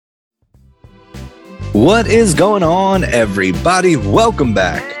What is going on, everybody? Welcome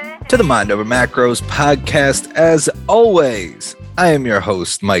back to the Mind Over Macros podcast. As always, I am your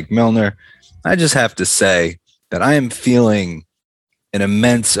host, Mike Milner. I just have to say that I am feeling an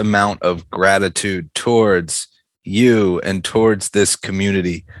immense amount of gratitude towards you and towards this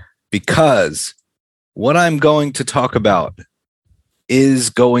community, because what I'm going to talk about is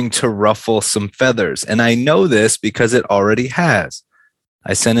going to ruffle some feathers. And I know this because it already has.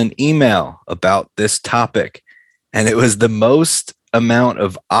 I sent an email about this topic, and it was the most amount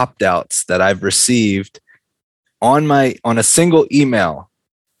of opt-outs that I've received on a single email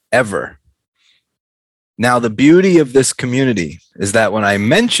ever. Now, the beauty of this community is that when I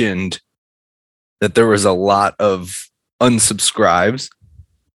mentioned that there was a lot of unsubscribes,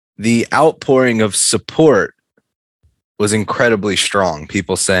 the outpouring of support was incredibly strong.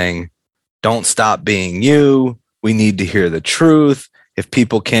 People saying, don't stop being you. We need to hear the truth. If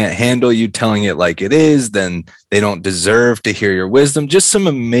people can't handle you telling it like it is, then they don't deserve to hear your wisdom. Just some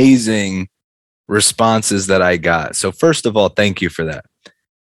amazing responses that I got. So first of all, thank you for that.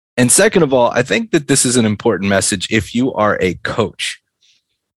 And second of all, I think that this is an important message if you are a coach,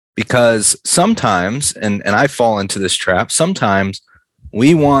 because sometimes, and I fall into this trap, sometimes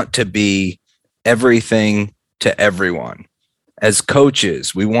we want to be everything to everyone. As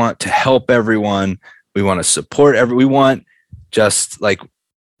coaches, we want to help everyone. We want to support everyone. Just like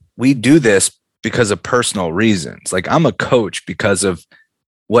we do this because of personal reasons. Like I'm a coach because of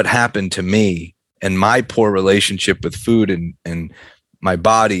what happened to me and my poor relationship with food and my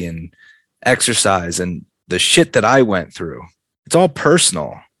body and exercise and the shit that I went through. It's all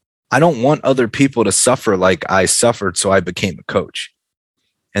personal. I don't want other people to suffer like I suffered, so I became a coach.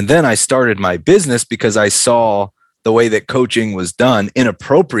 And then I started my business because I saw the way that coaching was done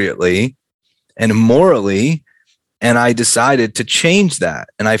inappropriately and immorally. And I decided to change that.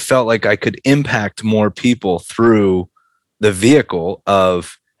 And I felt like I could impact more people through the vehicle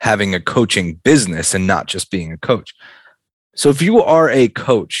of having a coaching business and not just being a coach. So if you are a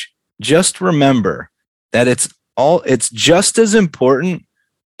coach, just remember that it's just as important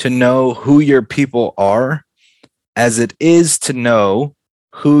to know who your people are as it is to know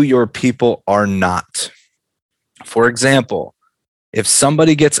who your people are not. For example, if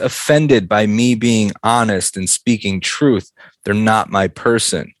somebody gets offended by me being honest and speaking truth, they're not my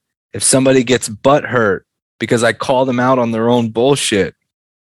person. If somebody gets butthurt because I call them out on their own bullshit,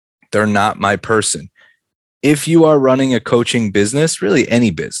 they're not my person. If you are running a coaching business, really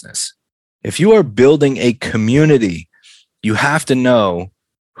any business, if you are building a community, you have to know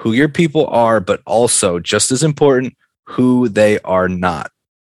who your people are, but also just as important, who they are not.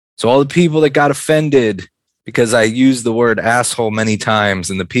 So all the people that got offended because I use the word asshole many times,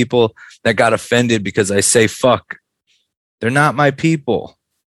 and the people that got offended because I say fuck, they're not my people.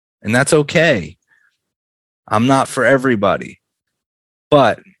 And that's okay. I'm not for everybody.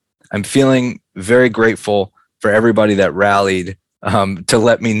 But I'm feeling very grateful for everybody that rallied to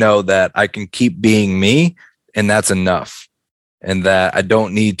let me know that I can keep being me, and that's enough. And that I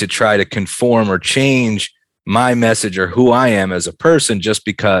don't need to try to conform or change my message or who I am as a person just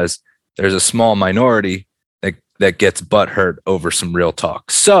because there's a small minority that gets butthurt over some real talk.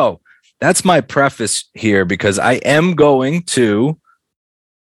 So that's my preface here, because I am going to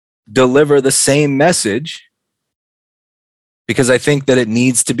deliver the same message because I think that it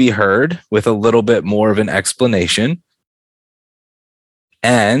needs to be heard with a little bit more of an explanation.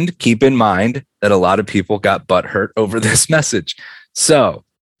 And keep in mind that a lot of people got butthurt over this message. So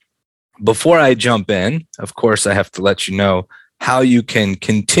before I jump in, of course, I have to let you know how you can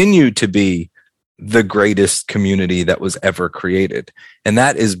continue to be the greatest community that was ever created. And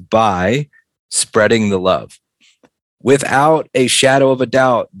that is by spreading the love. Without a shadow of a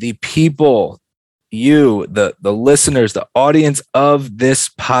doubt, the people, you, the listeners, the audience of this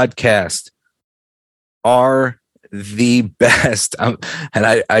podcast are the best.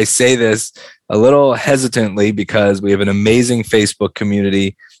 And I say this a little hesitantly because we have an amazing Facebook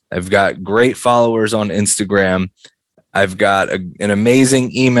community. I've got great followers on Instagram. I've got an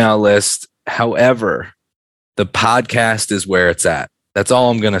amazing email list. However, the podcast is where it's at. That's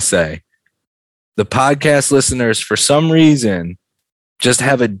all I'm going to say. The podcast listeners, for some reason, just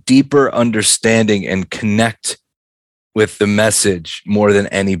have a deeper understanding and connect with the message more than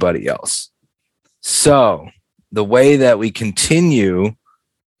anybody else. So the way that we continue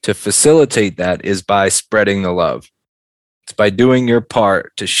to facilitate that is by spreading the love. It's by doing your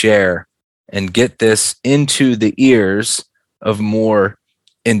part to share and get this into the ears of more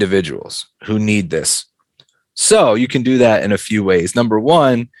individuals who need this. So you can do that in a few ways. Number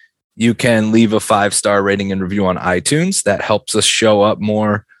one, you can leave a 5-star rating and review on iTunes. That helps us show up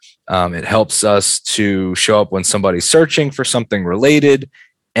more It helps us to show up when somebody's searching for something related,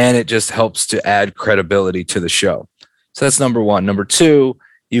 and it just helps to add credibility to the show. So that's number one. Number two,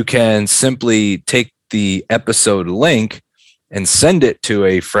 you can simply take the episode link and send it to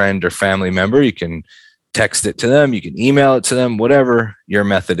a friend or family member. You can text it to them, you can email it to them, whatever your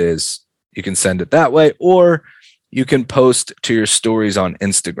method is. You can send it that way, or you can post to your stories on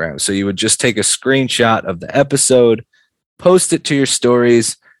Instagram. So you would just take a screenshot of the episode, post it to your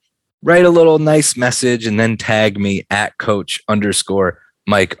stories, write a little nice message, and then tag me at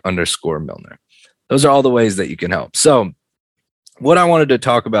coach_Mike_Milner. Those are all the ways that you can help. So what I wanted to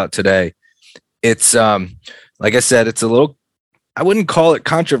talk about today, it's like I said, it's a little, I wouldn't call it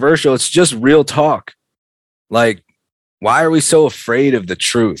controversial. It's just real talk. Like, why are we so afraid of the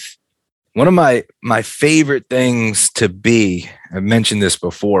truth? One of my favorite things to be, I've mentioned this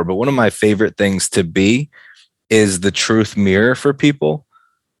before, but one of my favorite things to be is the truth mirror for people.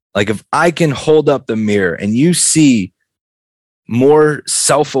 Like, if I can hold up the mirror and you see more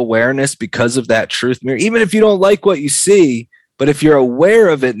self-awareness because of that truth mirror, even if you don't like what you see, but if you're aware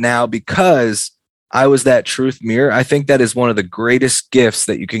of it now because I was that truth mirror, I think that is one of the greatest gifts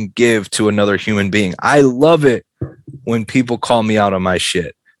that you can give to another human being. I love it when people call me out on my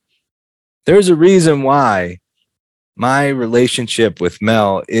shit. There's a reason why my relationship with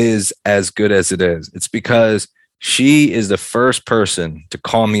Mel is as good as it is. It's because she is the first person to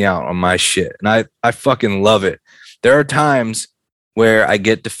call me out on my shit. And I fucking love it. There are times where I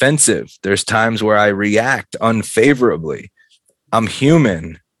get defensive. There's times where I react unfavorably. I'm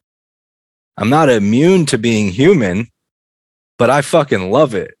human. I'm not immune to being human, but I fucking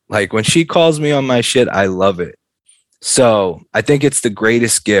love it. Like, when she calls me on my shit, I love it. So I think it's the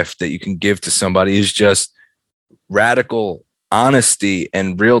greatest gift that you can give to somebody is just radical honesty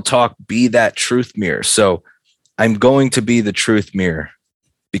and real talk. Be that truth mirror. So I'm going to be the truth mirror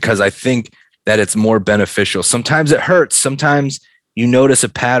because I think that it's more beneficial. Sometimes it hurts. Sometimes you notice a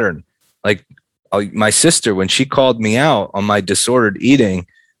pattern. Like my sister, when she called me out on my disordered eating,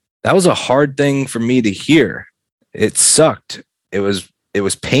 that was a hard thing for me to hear. It sucked. It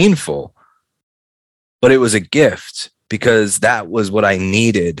was painful, but it was a gift because that was what I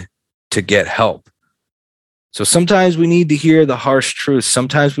needed to get help. So sometimes we need to hear the harsh truth.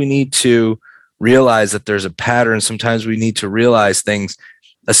 Sometimes we need to realize that there's a pattern. Sometimes we need to realize things,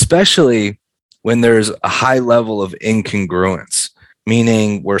 especially when there's a high level of incongruence,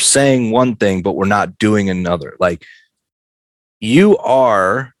 meaning we're saying one thing, but we're not doing another. Like, you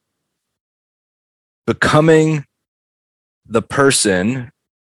are becoming the person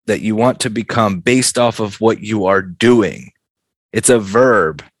that you want to become based off of what you are doing. It's a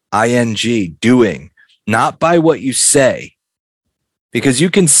verb, ing, doing, not by what you say. Because you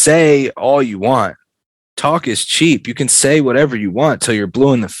can say all you want. Talk is cheap. You can say whatever you want till you're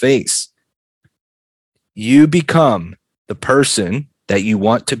blue in the face. You become the person that you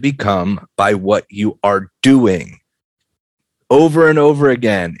want to become by what you are doing. Over and over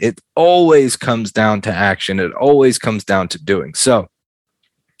again. It always comes down to action. It always comes down to doing. So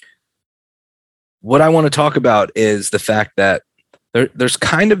what I want to talk about is the fact that there's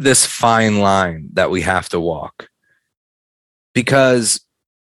kind of this fine line that we have to walk. Because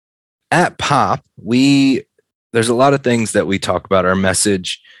at Pop, there's a lot of things that we talk about. Our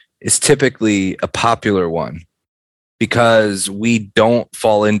message is typically a popular one because we don't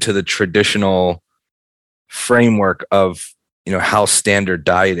fall into the traditional framework of, how standard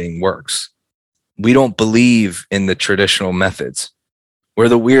dieting works. We don't believe in the traditional methods. We're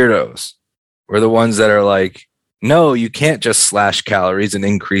the weirdos. We're the ones that are like, no, you can't just slash calories and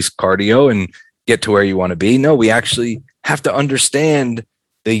increase cardio and get to where you want to be. No, we actually have to understand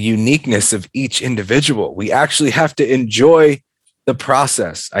the uniqueness of each individual. We actually have to enjoy the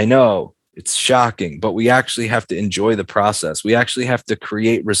process. I know it's shocking, but we actually have to enjoy the process. We actually have to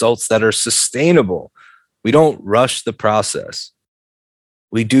create results that are sustainable. We don't rush the process.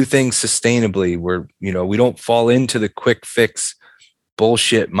 We do things sustainably. We don't fall into the quick fix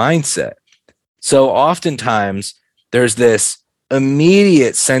bullshit mindset. So oftentimes there's this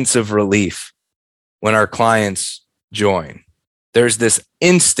immediate sense of relief when our clients join. There's this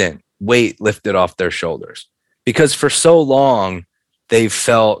instant weight lifted off their shoulders because for so long they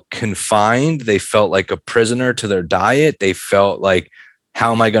felt confined. They felt like a prisoner to their diet. They felt like,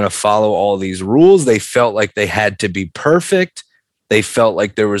 how am I going to follow all these rules? They felt like they had to be perfect. They felt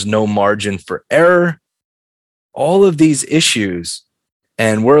like there was no margin for error. All of these issues.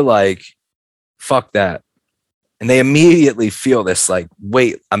 And we're like, fuck that. And they immediately feel this like,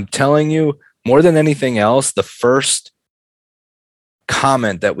 wait, I'm telling you, more than anything else, the first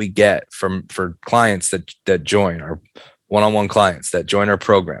comment that we get for clients that join one-on-one clients that join our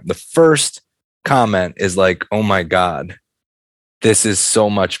program, the first comment is like, oh my God, this is so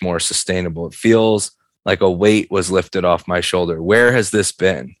much more sustainable. It feels like a weight was lifted off my shoulder. Where has this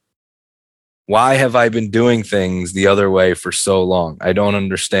been? Why have I been doing things the other way for so long? I don't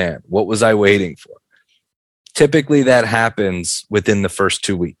understand. What was I waiting for? Typically that happens within the first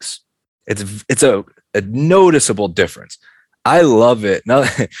 2 weeks. It's a noticeable difference. I love it. Now,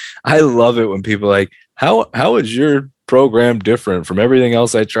 I love it when people are like, how is your program different from everything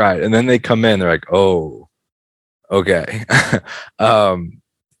else I tried? And then they come in, they're like, oh, okay.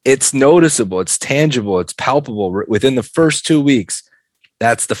 It's noticeable, it's tangible, it's palpable within the first 2 weeks.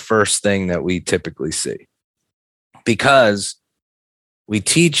 That's the first thing that we typically see, because we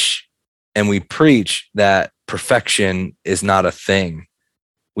teach and we preach that perfection is not a thing.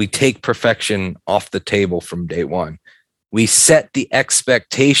 We take perfection off the table from day one. We set the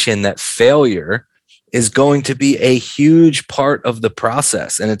expectation that failure is going to be a huge part of the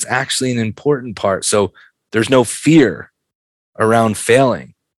process, and it's actually an important part. So there's no fear around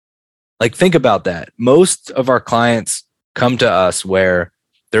failing. Like, think about that. Most of our clients come to us where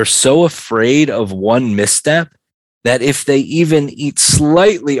they're so afraid of one misstep that if they even eat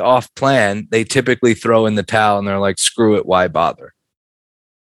slightly off plan, they typically throw in the towel and they're like, screw it, why bother?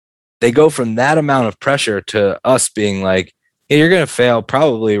 They go from that amount of pressure to us being like, hey, you're going to fail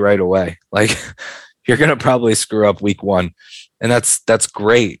probably right away. Like, you're going to probably screw up week one. And that's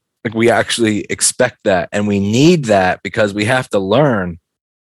great. Like, we actually expect that, and we need that because we have to learn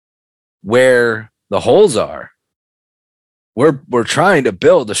where the holes are. We're trying to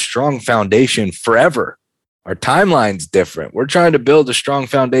build a strong foundation forever. Our timeline's different. We're trying to build a strong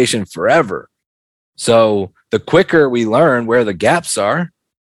foundation forever. So the quicker we learn where the gaps are,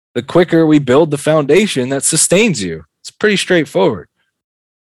 the quicker we build the foundation that sustains you. It's pretty straightforward.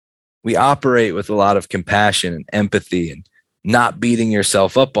 We operate with a lot of compassion and empathy and not beating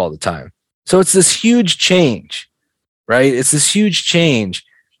yourself up all the time. So it's this huge change, right? It's this huge change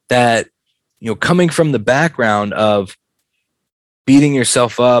that, coming from the background of beating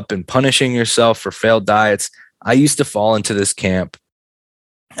yourself up and punishing yourself for failed diets. I used to fall into this camp.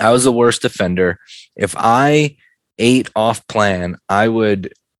 I was the worst offender. If I ate off plan, I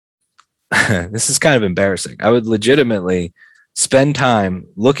would, this is kind of embarrassing. I would legitimately spend time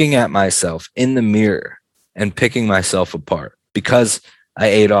looking at myself in the mirror and picking myself apart because I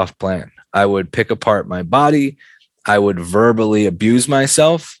ate off plan. I would pick apart my body. I would verbally abuse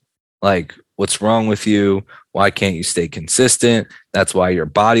myself. Like, what's wrong with you? Why can't you stay consistent? That's why your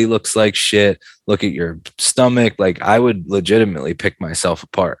body looks like shit. Look at your stomach. Like, I would legitimately pick myself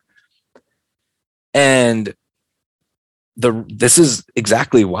apart. And this is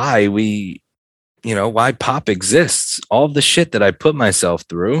exactly why why POP exists. All of the shit that I put myself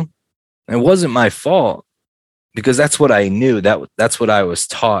through, it wasn't my fault, because that's what I knew. That's what I was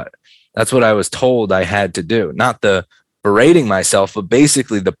taught. That's what I was told I had to do. Not the berating myself, but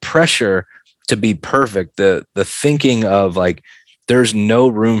basically the pressure to be perfect, the thinking of like, there's no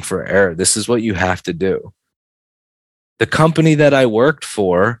room for error. This is what you have to do. The company that I worked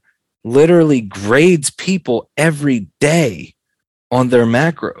for literally grades people every day on their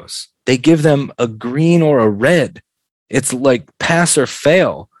macros. They give them a green or a red. It's like pass or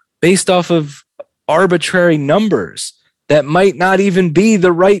fail based off of arbitrary numbers that might not even be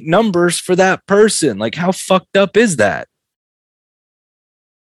the right numbers for that person. Like, how fucked up is that?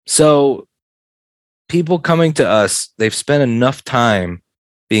 So people coming to us, they've spent enough time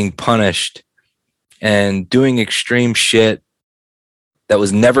being punished and doing extreme shit that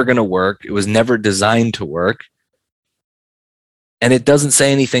was never going to work. It was never designed to work. And it doesn't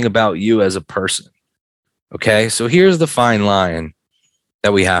say anything about you as a person. Okay, so here's the fine line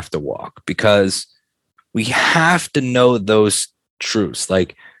that we have to walk, because we have to know those truths.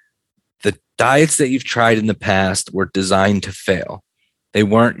 Like, the diets that you've tried in the past were designed to fail. They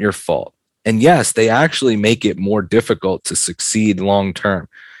weren't your fault. And yes, they actually make it more difficult to succeed long term,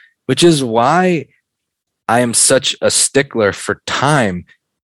 which is why I am such a stickler for time.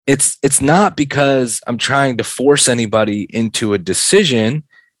 It's not because I'm trying to force anybody into a decision.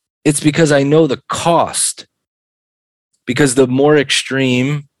 It's because I know the cost. Because the more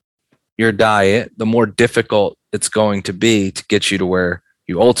extreme your diet, the more difficult it's going to be to get you to where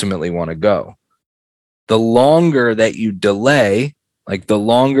you ultimately want to go. The longer that you delay, like the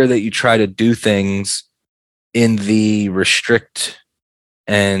longer that you try to do things in the restrict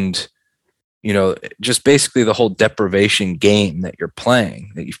and, just basically the whole deprivation game that you're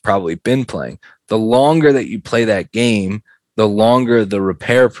playing, that you've probably been playing, the longer that you play that game, the longer the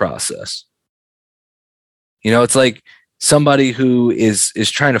repair process. It's like somebody who is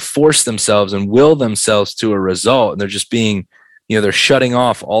trying to force themselves and will themselves to a result, and they're just being, they're shutting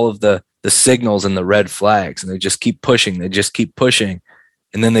off all of the signals and the red flags, and they just keep pushing,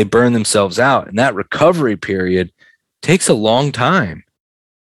 and then they burn themselves out. And that recovery period takes a long time.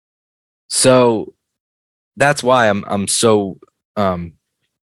 So that's why I'm so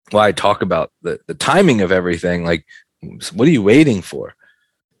why I talk about the timing of everything. Like, what are you waiting for?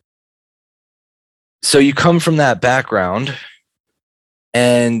 So you come from that background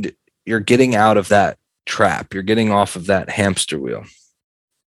and you're getting out of that trap. You're getting off of that hamster wheel.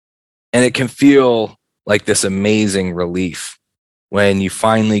 And it can feel like this amazing relief when you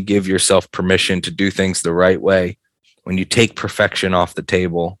finally give yourself permission to do things the right way, when you take perfection off the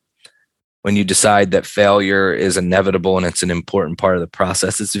table, when you decide that failure is inevitable and it's an important part of the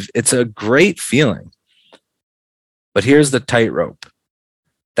process. It's a great feeling. But here's the tightrope.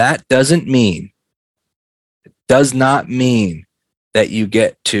 That does not mean that you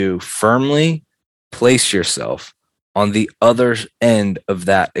get to firmly place yourself on the other end of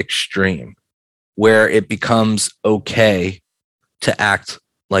that extreme where it becomes okay to act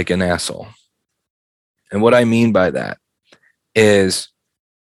like an asshole. And what I mean by that is,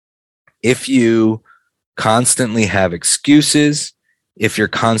 if you constantly have excuses, if you're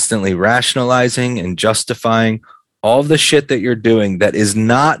constantly rationalizing and justifying all the shit that you're doing that is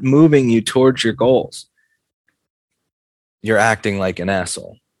not moving you towards your goals, you're acting like an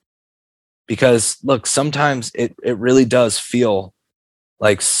asshole. Because look, sometimes it really does feel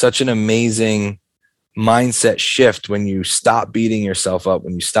like such an amazing mindset shift when you stop beating yourself up,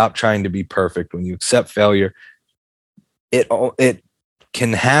 when you stop trying to be perfect, when you accept failure. It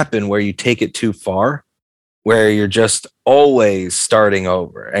can happen where you take it too far, where you're just always starting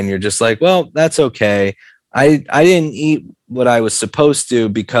over and you're just like, well, that's okay. I didn't eat what I was supposed to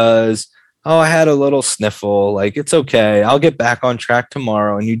because, I had a little sniffle. Like, it's okay. I'll get back on track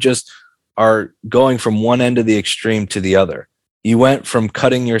tomorrow. And you just are going from one end of the extreme to the other. You went from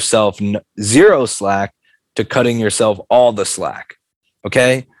cutting yourself zero slack to cutting yourself all the slack.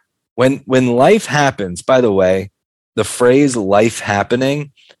 Okay. When life happens, by the way, the phrase life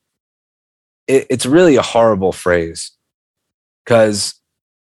happening, it's really a horrible phrase, because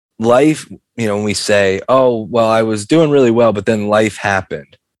life, when we say, oh, well, I was doing really well, but then life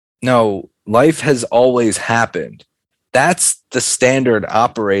happened. No, life has always happened. That's the standard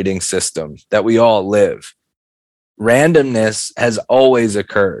operating system that we all live. Randomness has always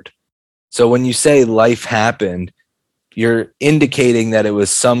occurred. So when you say life happened, you're indicating that it was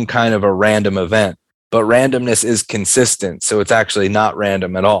some kind of a random event, but randomness is consistent. So it's actually not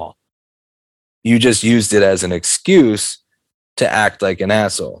random at all. You just used it as an excuse to act like an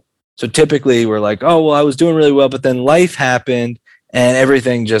asshole. So typically we're like, oh, well, I was doing really well, but then life happened and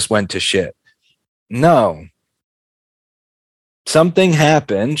everything just went to shit. No. Something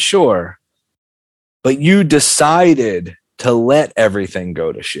happened, sure, but you decided to let everything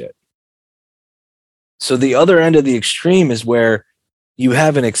go to shit. So the other end of the extreme is where you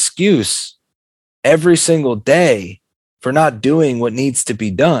have an excuse every single day for not doing what needs to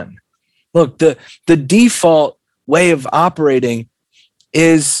be done. Look, the default way of operating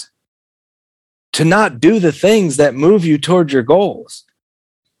is to not do the things that move you toward your goals.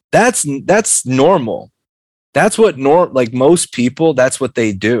 That's normal. That's what like most people, that's what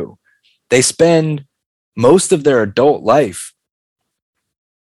they do. They spend most of their adult life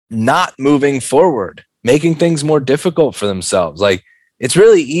not moving forward, making things more difficult for themselves. Like, it's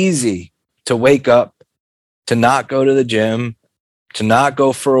really easy to wake up, to not go to the gym, to not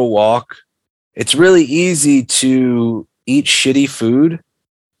go for a walk. It's really easy to eat shitty food,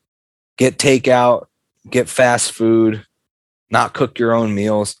 get takeout, get fast food, not cook your own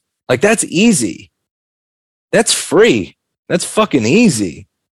meals. Like, that's easy. That's free. That's fucking easy.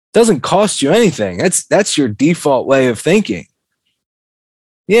 Doesn't cost you anything. That's your default way of thinking.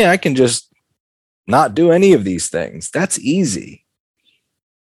 Yeah, I can just not do any of these things. That's easy.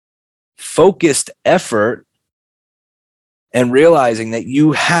 Focused effort and realizing that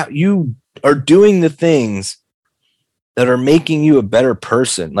you are doing the things that are making you a better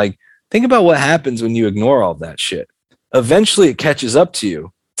person. Like, think about what happens when you ignore all that shit. Eventually it catches up to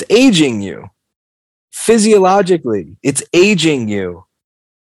you. It's aging you. Physiologically, it's aging you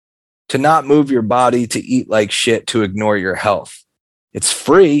to not move your body, to eat like shit, to ignore your health. It's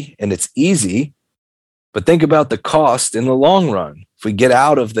free and it's easy, but think about the cost in the long run. If we get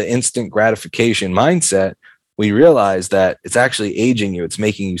out of the instant gratification mindset, we realize that it's actually aging you. It's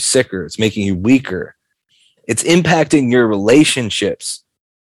making you sicker. It's making you weaker. It's impacting your relationships.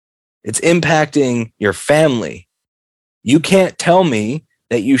 It's impacting your family. You can't tell me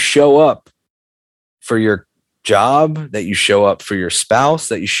that you show up for your job, that you show up for your spouse,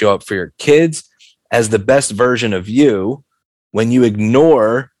 that you show up for your kids as the best version of you when you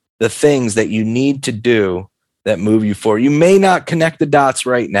ignore the things that you need to do that move you forward. You may not connect the dots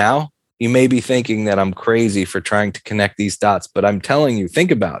right now. You may be thinking that I'm crazy for trying to connect these dots, but I'm telling you, think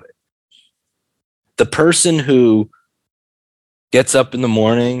about it. The person who gets up in the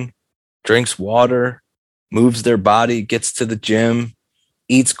morning, drinks water, moves their body, gets to the gym,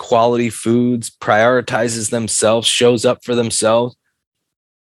 eats quality foods, prioritizes themselves, shows up for themselves.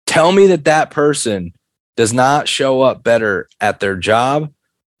 Tell me that that person does not show up better at their job,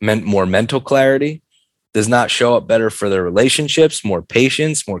 more mental clarity, does not show up better for their relationships, more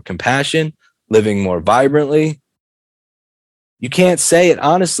patience, more compassion, living more vibrantly. You can't say it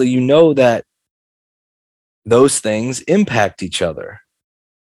honestly. You know that those things impact each other.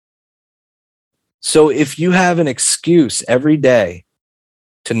 So if you have an excuse every day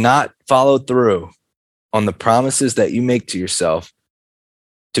to not follow through on the promises that you make to yourself,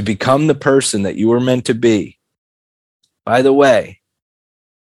 to become the person that you were meant to be, by the way,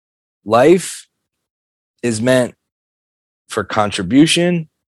 life is meant for contribution,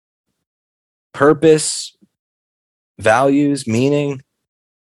 purpose, values, meaning.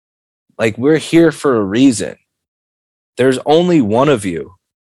 Like, we're here for a reason. There's only one of you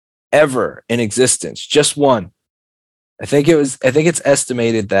ever in existence, just one. I think it's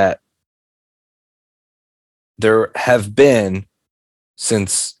estimated that there have been,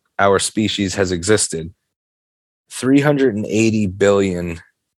 since our species has existed, 380 billion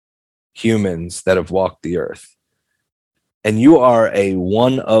humans that have walked the earth. And you are a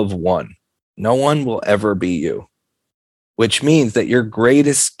one of one. No one will ever be you, which means that your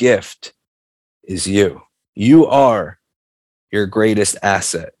greatest gift is you. You are your greatest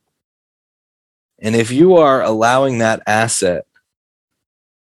asset. And if you are allowing that asset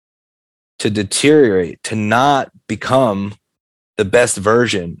to deteriorate, to not become the best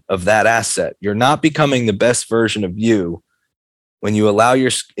version of that asset, you're not becoming the best version of you when you allow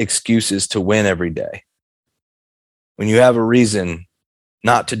your excuses to win every day, when you have a reason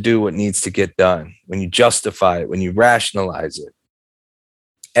not to do what needs to get done, when you justify it, when you rationalize it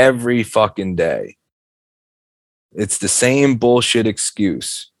every fucking day. It's the same bullshit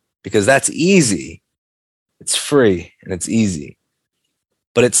excuse because that's easy. It's free and it's easy,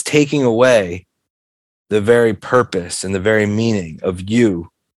 but it's taking away the very purpose and the very meaning of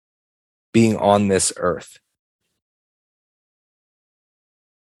you being on this earth.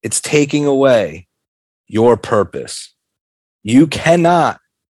 It's taking away your purpose. You cannot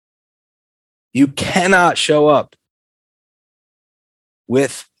show up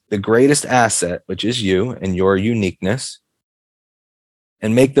with the greatest asset, which is you and your uniqueness,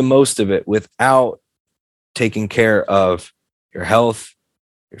 and make the most of it without taking care of your health,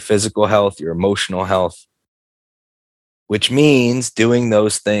 your physical health, your emotional health, which means doing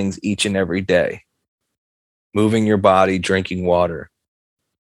those things each and every day. Moving your body, drinking water,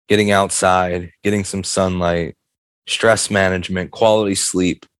 getting outside, getting some sunlight, stress management, quality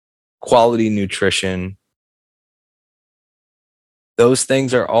sleep, quality nutrition. Those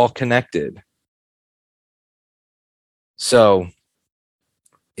things are all connected. So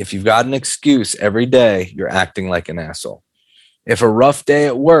if you've got an excuse every day, you're acting like an asshole. If a rough day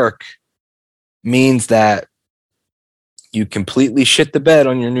at work means that you completely shit the bed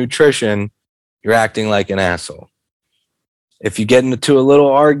on your nutrition, you're acting like an asshole. If you get into a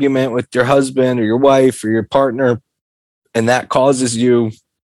little argument with your husband or your wife or your partner, and that causes you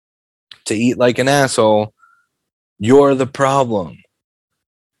to eat like an asshole, you're the problem.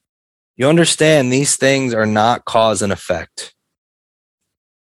 You understand these things are not cause and effect.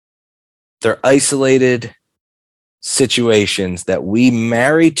 They're isolated situations that we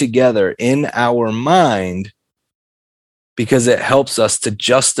marry together in our mind because it helps us to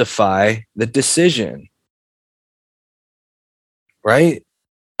justify the decision. Right?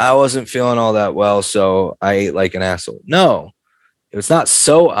 I wasn't feeling all that well, so I ate like an asshole. No, it's not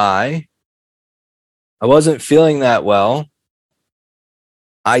so I wasn't feeling that well.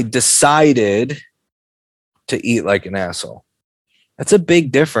 I decided to eat like an asshole. That's a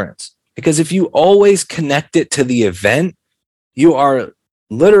big difference. Because if you always connect it to the event, you are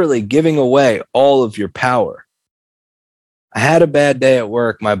literally giving away all of your power. I had a bad day at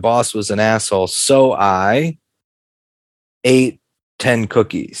work. My boss was an asshole, so I ate 10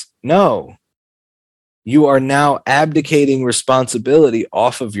 cookies. No. You are now abdicating responsibility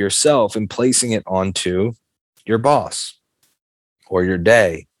off of yourself and placing it onto your boss or your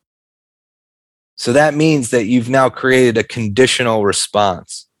day. So that means that you've now created a conditional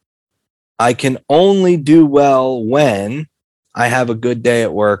response. I can only do well when I have a good day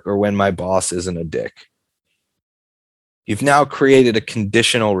at work or when my boss isn't a dick. You've now created a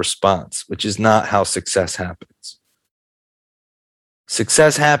conditional response, which is not how success happens.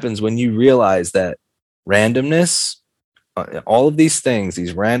 Success happens when you realize that randomness, all of these things,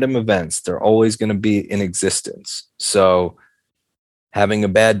 these random events, they're always going to be in existence. So having a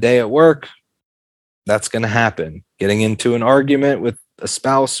bad day at work, that's going to happen. Getting into an argument with a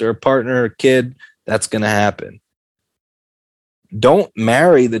spouse or a partner or a kid, that's going to happen. Don't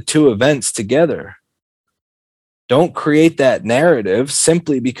marry the two events together. Don't create that narrative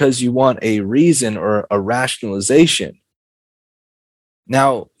simply because you want a reason or a rationalization.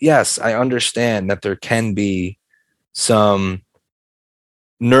 Now, yes, I understand that there can be some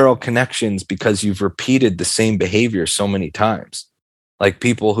neural connections because you've repeated the same behavior so many times. Like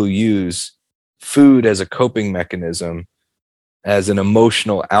people who use food as a coping mechanism, as an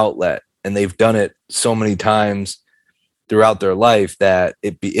emotional outlet, and they've done it so many times throughout their life that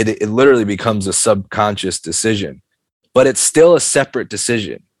it literally becomes a subconscious decision. But it's still a separate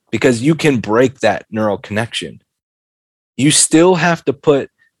decision because you can break that neural connection. You still have to put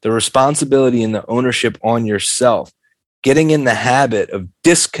the responsibility and the ownership on yourself. Getting in the habit of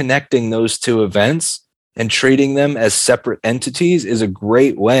disconnecting those two events and treating them as separate entities is a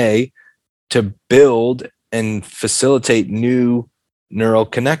great way to build and facilitate new neural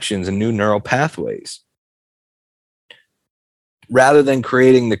connections and new neural pathways, rather than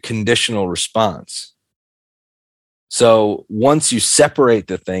creating the conditional response. So once you separate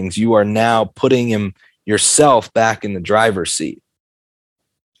the things, you are now putting yourself back in the driver's seat,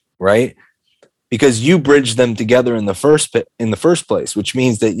 right? Because you bridge them together in the first place, which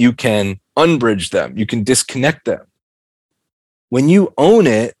means that you can unbridge them, you can disconnect them. When you own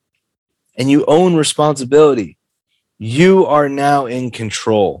it and you own responsibility, you are now in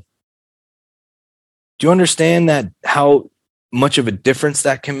control. Do you understand that how much of a difference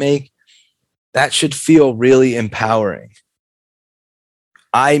that can make? That should feel really empowering.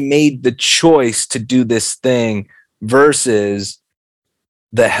 I made the choice to do this thing versus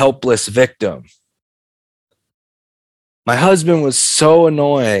the helpless victim. My husband was so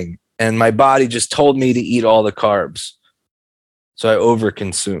annoying and my body just told me to eat all the carbs. So I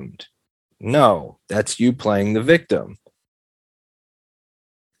overconsumed. No, that's you playing the victim.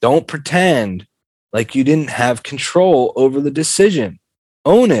 Don't pretend like you didn't have control over the decision.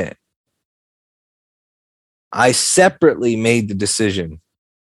 Own it. I separately made the decision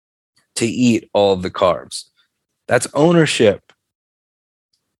to eat all of the carbs. That's ownership.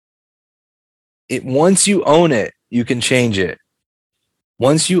 Once you own it, you can change it.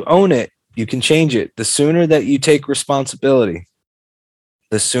 Once you own it, you can change it. The sooner that you take responsibility,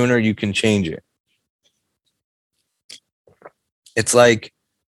 the sooner you can change it. It's like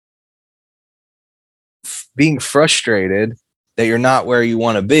being frustrated that you're not where you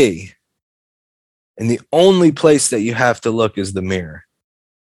want to be. And the only place that you have to look is the mirror.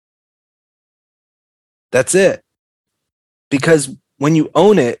 That's it. Because when you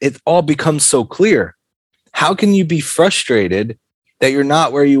own it, it all becomes so clear. How can you be frustrated that you're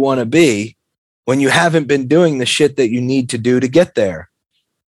not where you want to be when you haven't been doing the shit that you need to do to get there?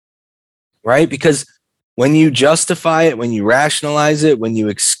 Right? Because when you justify it, when you rationalize it, when you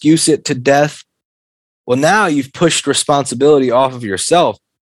excuse it to death, well, now you've pushed responsibility off of yourself.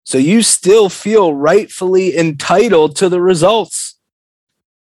 So you still feel rightfully entitled to the results.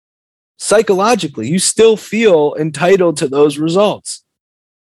 Psychologically, you still feel entitled to those results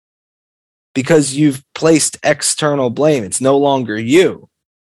because you've placed external blame. It's no longer you.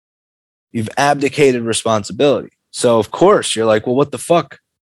 You've abdicated responsibility. So, of course, you're like, well, what the fuck?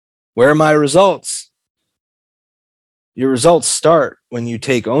 Where are my results? Your results start when you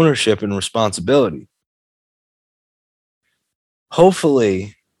take ownership and responsibility.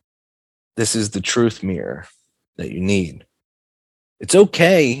 Hopefully, this is the truth mirror that you need. It's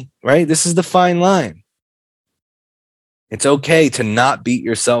okay, right? This is the fine line. It's okay to not beat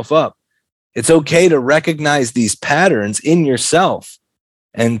yourself up. It's okay to recognize these patterns in yourself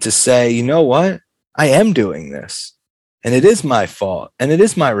and to say, you know what? I am doing this and it is my fault and it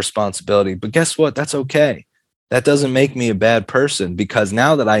is my responsibility. But guess what? That's okay. That doesn't make me a bad person because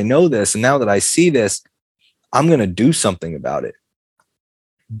now that I know this and now that I see this, I'm going to do something about it.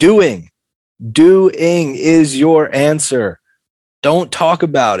 Doing is your answer. Don't talk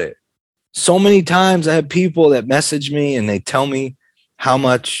about it. So many times I have people that message me and they tell me how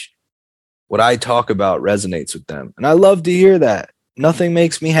much what I talk about resonates with them. And I love to hear that. Nothing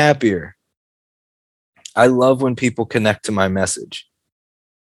makes me happier. I love when people connect to my message.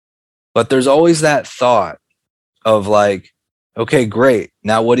 But there's always that thought of like, okay, great.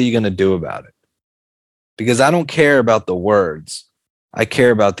 Now what are you going to do about it? Because I don't care about the words. I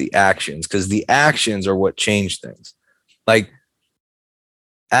care about the actions because the actions are what change things. Like,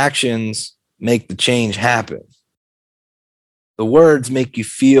 actions make the change happen. The words make you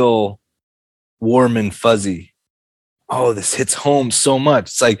feel warm and fuzzy. Oh, this hits home so much.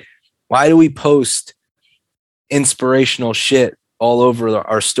 It's like, why do we post inspirational shit all over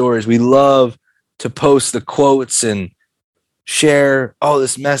our stories? We love to post the quotes and share, oh,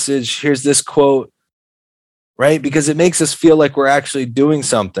 this message, here's this quote, right? Because it makes us feel like we're actually doing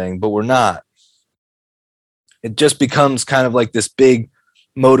something, but we're not. It just becomes kind of like this big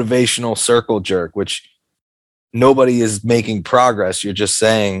motivational circle jerk, which nobody is making progress. You're just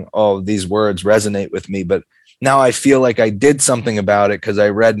saying, oh, these words resonate with me, but now I feel like I did something about it because I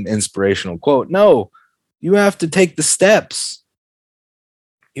read an inspirational quote. No, you have to take the steps.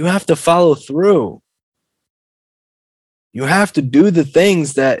 You have to follow through. You have to do the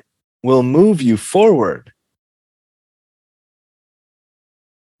things that will move you forward.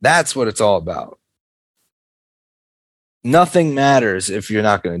 That's what it's all about. Nothing matters if you're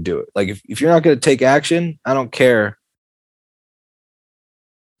not going to do it. Like, if you're not going to take action, I don't care.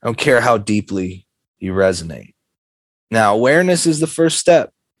 I don't care how deeply you resonate. Now, awareness is the first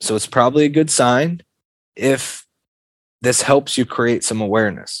step. So it's probably a good sign if this helps you create some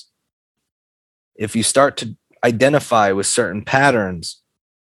awareness. If you start to identify with certain patterns,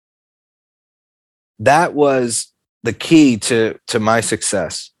 that was the key to my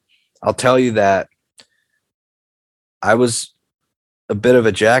success. I'll tell you that I was a bit of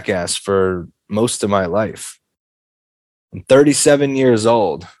a jackass for most of my life. I'm 37 years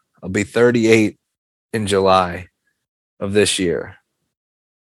old. I'll be 38 in July of this year.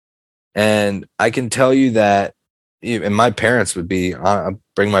 And I can tell you that, and my parents would be, I'll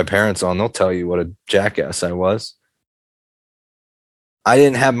bring my parents on, they'll tell you what a jackass I was. I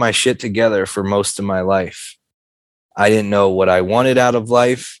didn't have my shit together for most of my life. I didn't know what I wanted out of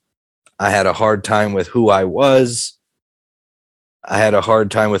life. I had a hard time with who I was. I had a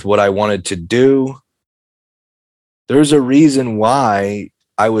hard time with what I wanted to do. There's a reason why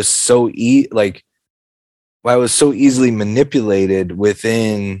I was so why I was so easily manipulated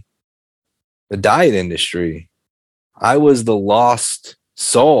within the diet industry. I was the lost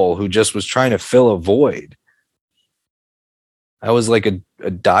soul who just was trying to fill a void. I was like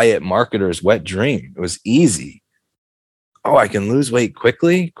a diet marketer's wet dream. It was easy. Oh, I can lose weight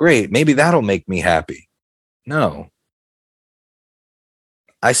quickly? Great. Maybe that'll make me happy. No.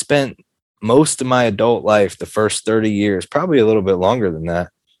 I spent most of my adult life, the first 30 years, probably a little bit longer than that,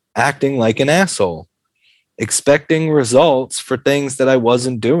 acting like an asshole, expecting results for things that I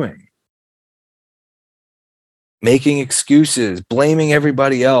wasn't doing, making excuses, blaming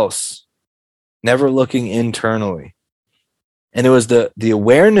everybody else, never looking internally. And it was the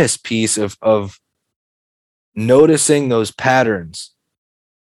awareness piece of noticing those patterns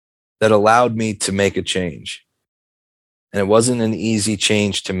that allowed me to make a change. And it wasn't an easy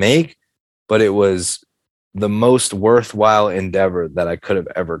change to make, but it was the most worthwhile endeavor that I could have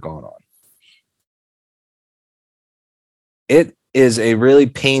ever gone on. It is a really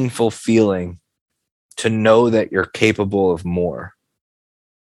painful feeling to know that you're capable of more,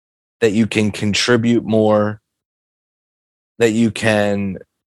 that you can contribute more, that you can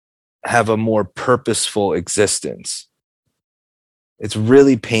have a more purposeful existence. It's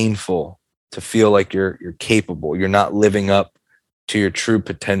really painful to feel like you're capable, you're not living up to your true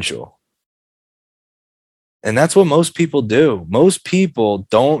potential. And that's what most people do. Most people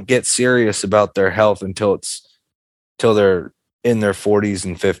don't get serious about their health until they're in their 40s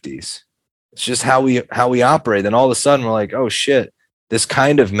and 50s. It's just how we operate. Then all of a sudden we're like, oh shit, this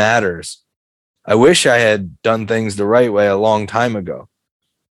kind of matters. I wish I had done things the right way a long time ago.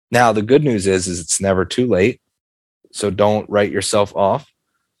 Now, the good news is it's never too late. So don't write yourself off.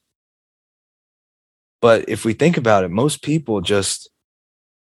 But if we think about it, most people just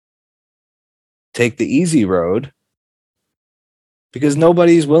take the easy road because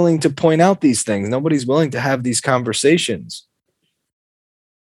nobody's willing to point out these things. Nobody's willing to have these conversations.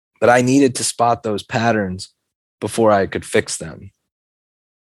 But I needed to spot those patterns before I could fix them.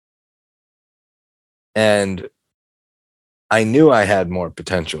 And I knew I had more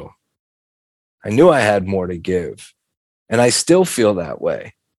potential. I knew I had more to give. And I still feel that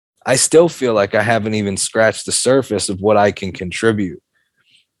way. I still feel like I haven't even scratched the surface of what I can contribute,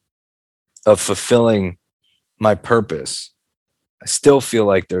 of fulfilling my purpose. I still feel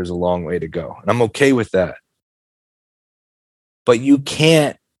like there's a long way to go. And I'm okay with that. But you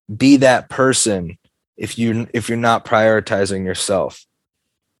can't be that person if you're not prioritizing yourself.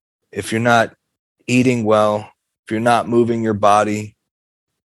 If you're not eating well, if you're not moving your body,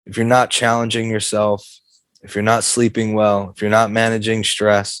 if you're not challenging yourself, if you're not sleeping well, if you're not managing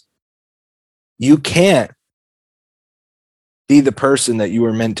stress, you can't Be the person that you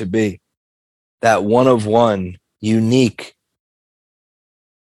were meant to be. That one of one, unique.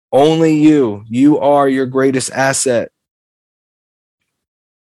 Only you. You are your greatest asset.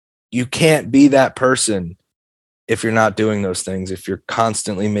 You can't be that person if you're not doing those things, if you're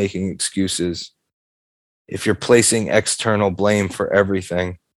constantly making excuses, if you're placing external blame for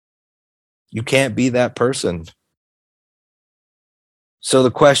everything. You can't be that person. So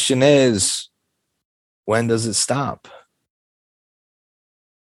the question is, when does it stop?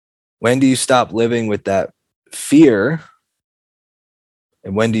 When do you stop living with that fear?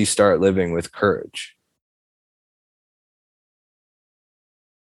 And when do you start living with courage?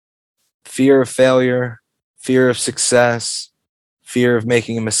 Fear of failure, fear of success, fear of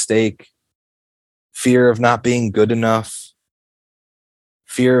making a mistake, fear of not being good enough,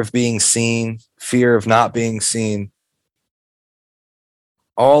 fear of being seen, fear of not being seen.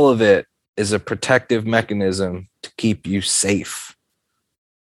 All of it is a protective mechanism to keep you safe.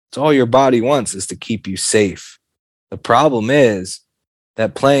 It's all your body wants, is to keep you safe. The problem is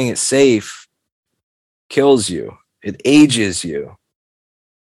that playing it safe kills you. It ages you.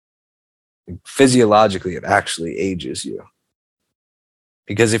 Physiologically, it actually ages you.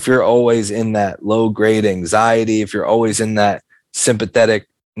 Because if you're always in that low grade anxiety, if you're always in that sympathetic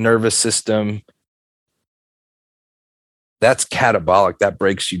nervous system, that's catabolic. That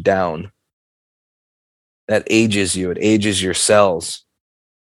breaks you down. That ages you. It ages your cells.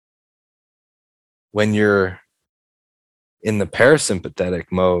 When you're in the parasympathetic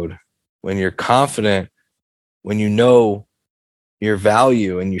mode, when you're confident, when you know your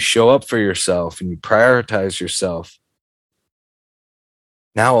value and you show up for yourself and you prioritize yourself,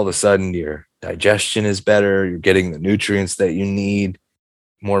 now all of a sudden your digestion is better, you're getting the nutrients that you need,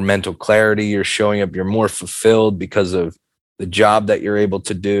 more mental clarity, you're showing up, you're more fulfilled because of the job that you're able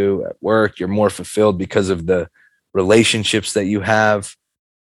to do at work, you're more fulfilled because of the relationships that you have.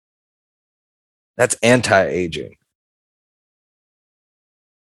 That's anti-aging.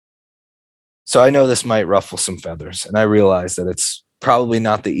 So I know this might ruffle some feathers, and I realize that it's probably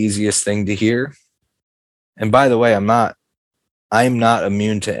not the easiest thing to hear. And by the way, I'm not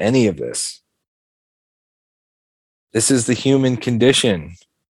immune to any of this. This is the human condition.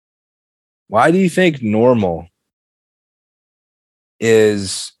 Why do you think normal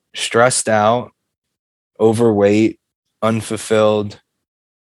is stressed out, overweight, unfulfilled,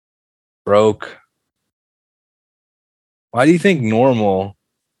 broke? Why do you think normal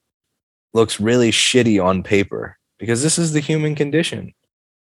looks really shitty on paper? Because this is the human condition.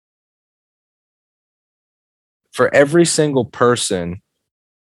 For every single person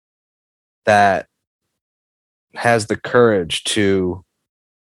that has the courage to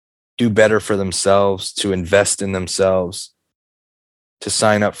do better for themselves, to invest in themselves, to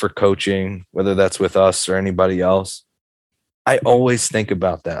sign up for coaching, whether that's with us or anybody else, I always think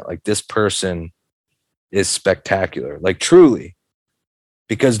about that. Like, this person is spectacular, like truly,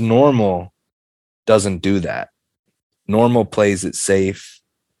 because normal doesn't do that. Normal plays it safe.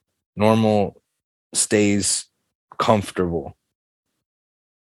 Normal stays comfortable.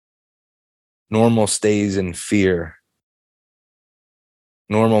 Normal stays in fear.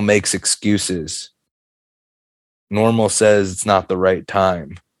 Normal makes excuses. Normal says it's not the right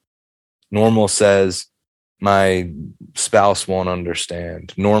time. Normal says my spouse won't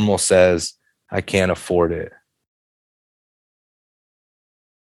understand. Normal says I can't afford it.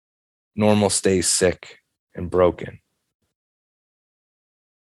 Normal stays sick and broken.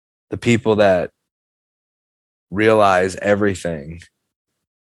 The people that realize everything,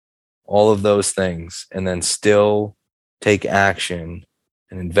 all of those things, and then still take action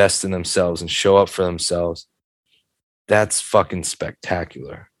and invest in themselves and show up for themselves, that's fucking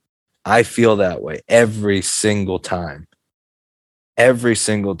spectacular. I feel that way every single time. Every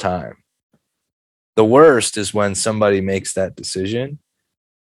single time. The worst is when somebody makes that decision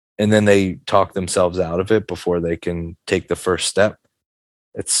and then they talk themselves out of it before they can take the first step.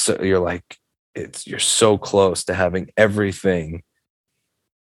 You're so close to having everything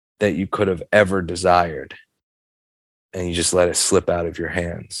that you could have ever desired, and you just let it slip out of your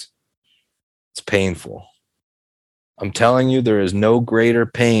hands. It's painful. I'm telling you, there is no greater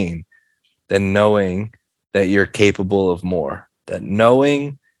pain than knowing that you're capable of more, that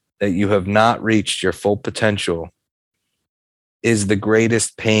knowing that you have not reached your full potential is the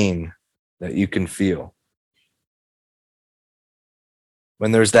greatest pain that you can feel.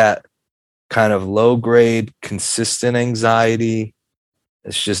 When there's that kind of low grade, consistent anxiety,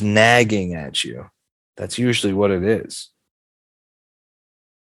 it's just nagging at you. That's usually what it is.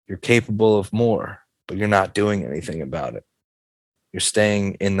 You're capable of more, but you're not doing anything about it. You're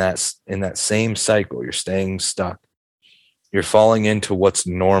staying in that same cycle. You're staying stuck. You're falling into what's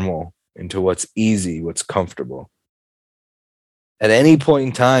normal, into what's easy, what's comfortable. At any point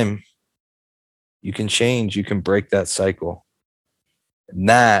in time, you can change, you can break that cycle. And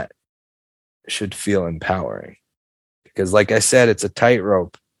that should feel empowering. Because like I said, it's a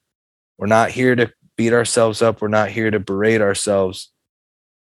tightrope. We're not here to beat ourselves up. We're not here to berate ourselves.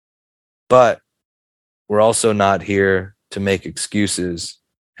 But we're also not here to make excuses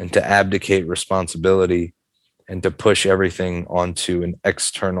and to abdicate responsibility and to push everything onto an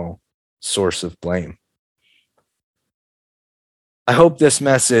external source of blame. I hope this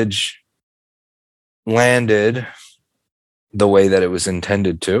message landed the way that it was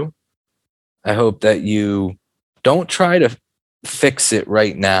intended to. I hope that you don't try to fix it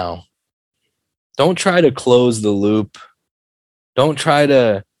right now. Don't try to close the loop. Don't try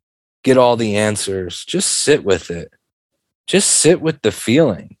to get all the answers. Just sit with it. Just sit with the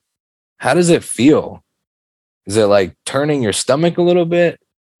feeling. How does it feel? Is it like turning your stomach a little bit?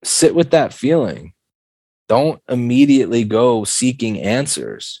 Sit with that feeling. Don't immediately go seeking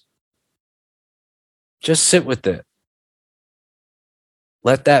answers. Just sit with it.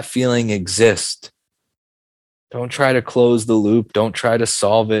 Let that feeling exist. Don't try to close the loop. Don't try to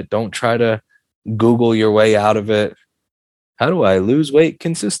solve it. Don't try to Google your way out of it. How do I lose weight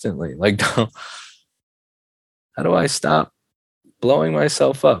consistently? How do I stop blowing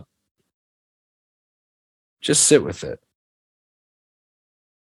myself up? Just sit with it.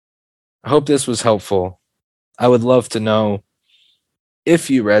 I hope this was helpful. I would love to know if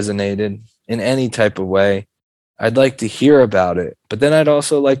you resonated in any type of way. I'd like to hear about it, but then I'd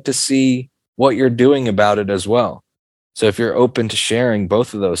also like to see what you're doing about it as well. So if you're open to sharing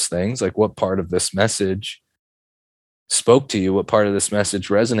both of those things, like what part of this message spoke to you, what part of this message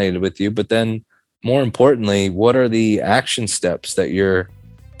resonated with you, but then more importantly, what are the action steps that you're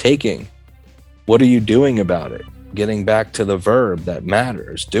taking? What are you doing about it? Getting back to the verb that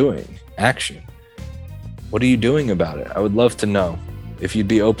matters, doing, action. What are you doing about it? I would love to know. If you'd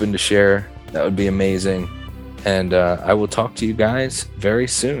be open to share, that would be amazing. And I will talk to you guys very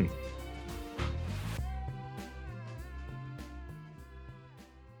soon.